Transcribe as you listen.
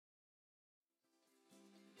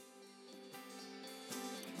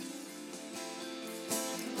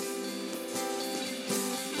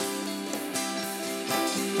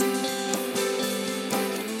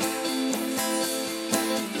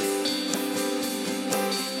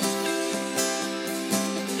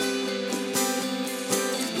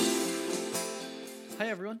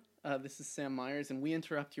This is Sam Myers, and we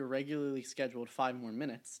interrupt your regularly scheduled 5 more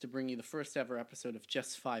minutes to bring you the first ever episode of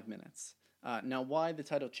Just 5 Minutes. Now, why the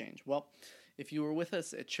title change? Well, if you were with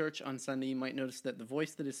us at church on Sunday, you might notice that the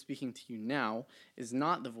voice that is speaking to you now is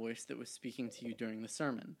not the voice that was speaking to you during the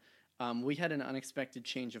sermon. We had an unexpected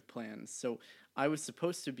change of plans, so I was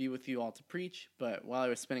supposed to be with you all to preach, but while I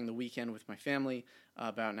was spending the weekend with my family,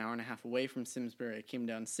 about an hour and a half away from Simsbury, I came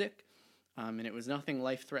down sick. And it was nothing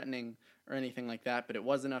life-threatening or anything like that, but it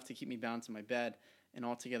was enough to keep me bound to my bed and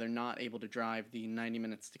altogether not able to drive the 90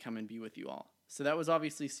 minutes to come and be with you all. So that was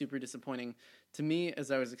obviously super disappointing to me, as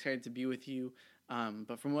I was excited to be with you.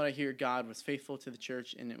 But from what I hear, God was faithful to the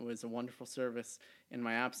church, and it was a wonderful service in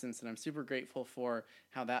my absence. And I'm super grateful for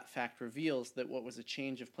how that fact reveals that what was a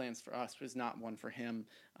change of plans for us was not one for him.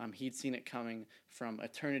 He'd seen it coming from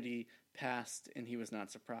eternity past, and he was not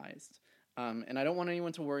surprised. And I don't want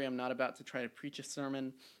anyone to worry. I'm not about to try to preach a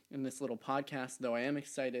sermon in this little podcast, though I am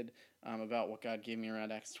excited about what God gave me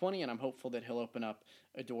around Acts 20, and I'm hopeful that he'll open up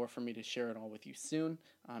a door for me to share it all with you soon.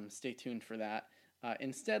 Stay tuned for that.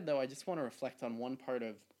 Instead, though, I just want to reflect on one part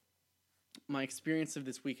of my experience of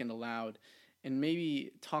this weekend aloud and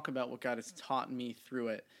maybe talk about what God has taught me through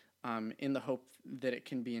it in the hope that it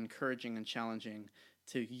can be encouraging and challenging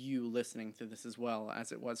to you listening to this as well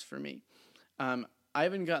as it was for me. I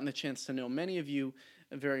haven't gotten the chance to know many of you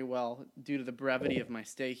very well due to the brevity of my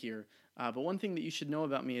stay here, but one thing that you should know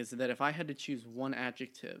about me is that if I had to choose one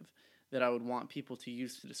adjective that I would want people to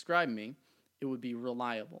use to describe me, it would be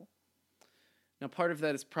reliable. Now, part of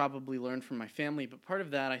that is probably learned from my family, but part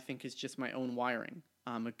of that I think is just my own wiring,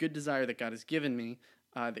 a good desire that God has given me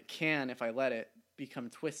that can, if I let it, become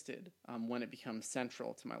twisted when it becomes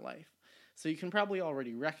central to my life. So you can probably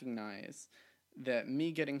already recognize that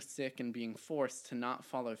me getting sick and being forced to not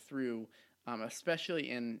follow through, especially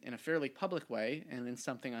in a fairly public way and in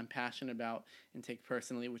something I'm passionate about and take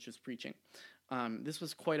personally, which is preaching. This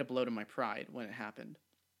was quite a blow to my pride when it happened.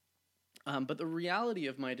 But the reality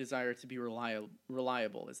of my desire to be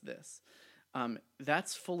reliable is this.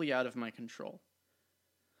 That's fully out of my control.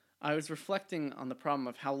 I was reflecting on the problem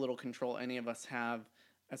of how little control any of us have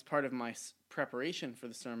as part of my preparation for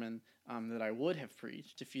the sermon that I would have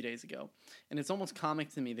preached a few days ago. And it's almost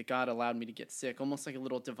comic to me that God allowed me to get sick, almost like a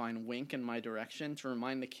little divine wink in my direction to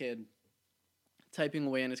remind the kid typing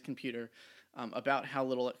away on his computer about how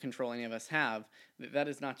little control any of us have, that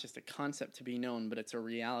is not just a concept to be known, but it's a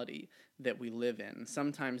reality that we live in,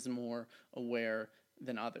 sometimes more aware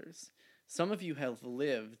than others. Some of you have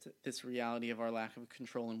lived this reality of our lack of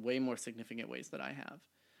control in way more significant ways than I have.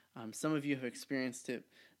 Some of you have experienced it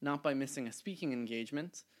not by missing a speaking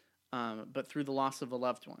engagement, but through the loss of a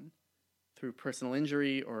loved one, through personal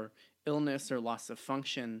injury or illness or loss of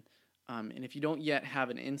function. And if you don't yet have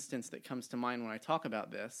an instance that comes to mind when I talk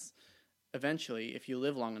about this, eventually, if you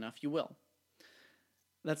live long enough, you will.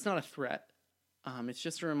 That's not a threat. It's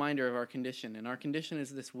just a reminder of our condition. And our condition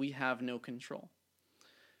is this: we have no control.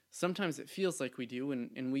 Sometimes it feels like we do,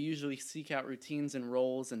 and we usually seek out routines and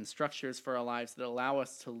roles and structures for our lives that allow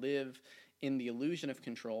us to live in the illusion of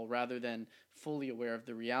control rather than fully aware of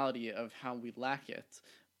the reality of how we lack it.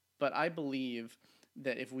 But I believe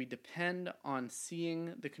that if we depend on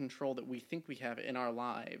seeing the control that we think we have in our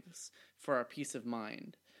lives for our peace of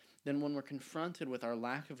mind, then when we're confronted with our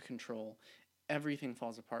lack of control, everything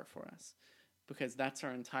falls apart for us, because that's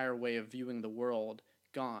our entire way of viewing the world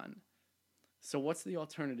gone. So what's the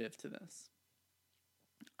alternative to this?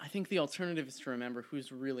 I think the alternative is to remember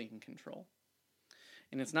who's really in control.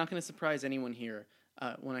 And it's not going to surprise anyone here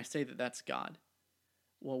when I say that that's God.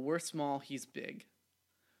 While we're small, he's big.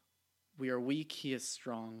 We are weak, he is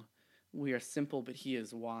strong. We are simple, but he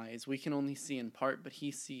is wise. We can only see in part, but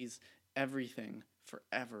he sees everything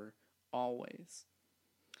forever, always.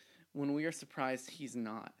 When we are surprised, he's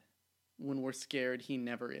not. When we're scared, he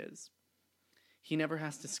never is. He never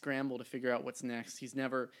has to scramble to figure out what's next. He's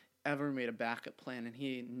never, ever made a backup plan, and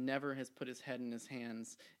he never has put his head in his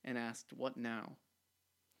hands and asked, "What now?"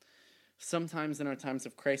 Sometimes in our times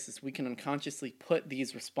of crisis, we can unconsciously put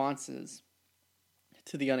these responses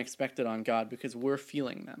to the unexpected on God because we're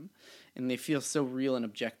feeling them, and they feel so real and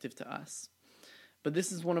objective to us. But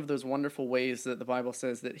this is one of those wonderful ways that the Bible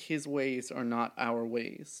says that his ways are not our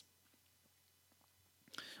ways.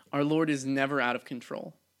 Our Lord is never out of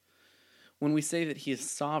control. When we say that he is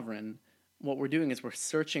sovereign, what we're doing is we're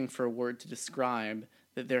searching for a word to describe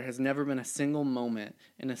that there has never been a single moment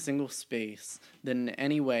in a single space that in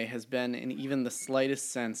any way has been in even the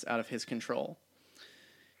slightest sense out of his control.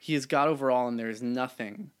 He is God over all, and there is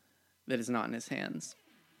nothing that is not in his hands.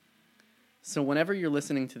 So whenever you're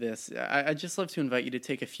listening to this, I'd just love to invite you to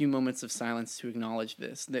take a few moments of silence to acknowledge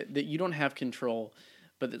this, that you don't have control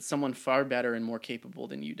but that someone far better and more capable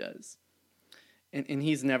than you does. And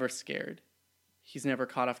he's never scared. He's never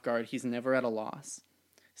caught off guard. He's never at a loss.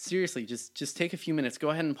 Seriously, just take a few minutes.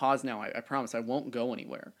 Go ahead and pause now. I promise I won't go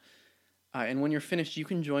anywhere. And when you're finished, you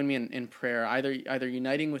can join me in prayer, either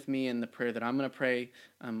uniting with me in the prayer that I'm going to pray,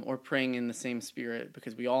 or praying in the same spirit,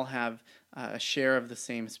 because we all have a share of the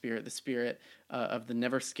same spirit, the spirit of the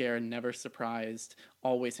never scared, never surprised,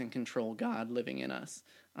 always in control God living in us.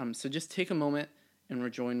 So just take a moment and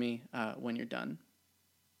rejoin me when you're done.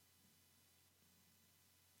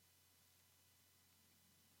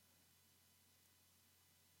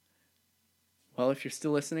 Well, if you're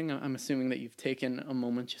still listening, I'm assuming that you've taken a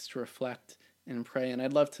moment just to reflect and pray, and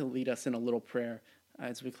I'd love to lead us in a little prayer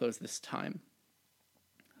as we close this time.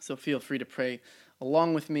 So feel free to pray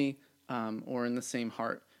along with me, or in the same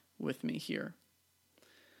heart with me here.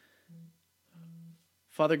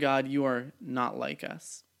 Father God, you are not like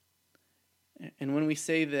us. And when we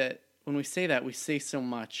say that, we say so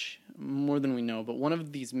much, more than we know. But one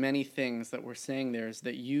of these many things that we're saying there is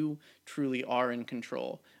that you truly are in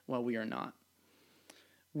control while we are not.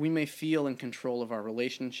 We may feel in control of our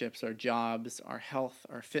relationships, our jobs, our health,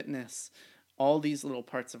 our fitness, all these little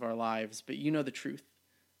parts of our lives, but you know the truth.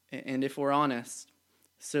 And if we're honest,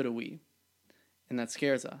 so do we. And that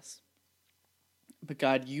scares us. But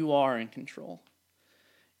God, you are in control.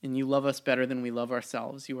 And you love us better than we love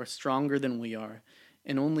ourselves. You are stronger than we are.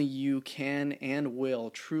 And only you can and will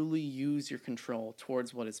truly use your control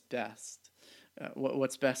towards what is best.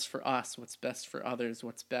 What's best for us, what's best for others,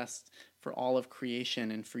 what's best for all of creation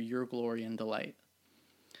and for your glory and delight.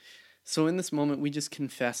 So in this moment, we just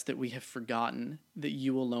confess that we have forgotten that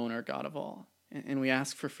you alone are God of all. And we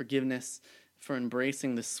ask for forgiveness for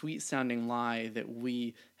embracing the sweet-sounding lie that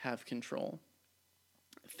we have control.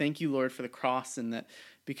 Thank you, Lord, for the cross, and that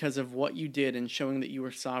because of what you did in showing that you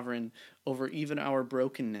are sovereign over even our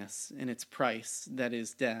brokenness and its price, that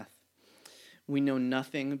is death, we know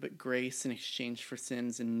nothing but grace in exchange for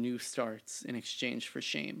sins and new starts in exchange for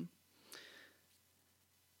shame.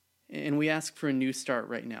 And we ask for a new start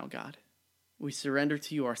right now, God. We surrender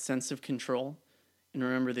to you our sense of control and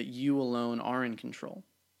remember that you alone are in control.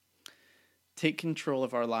 Take control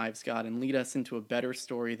of our lives, God, and lead us into a better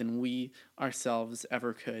story than we ourselves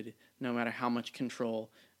ever could, no matter how much control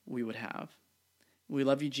we would have. We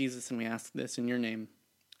love you, Jesus, and we ask this in your name.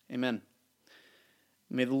 Amen.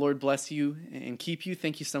 May the Lord bless you and keep you.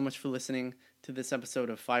 Thank you so much for listening to this episode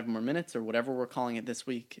of 5 More Minutes, or whatever we're calling it this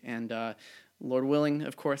week. And Lord willing,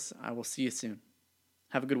 of course, I will see you soon.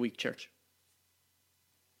 Have a good week, church.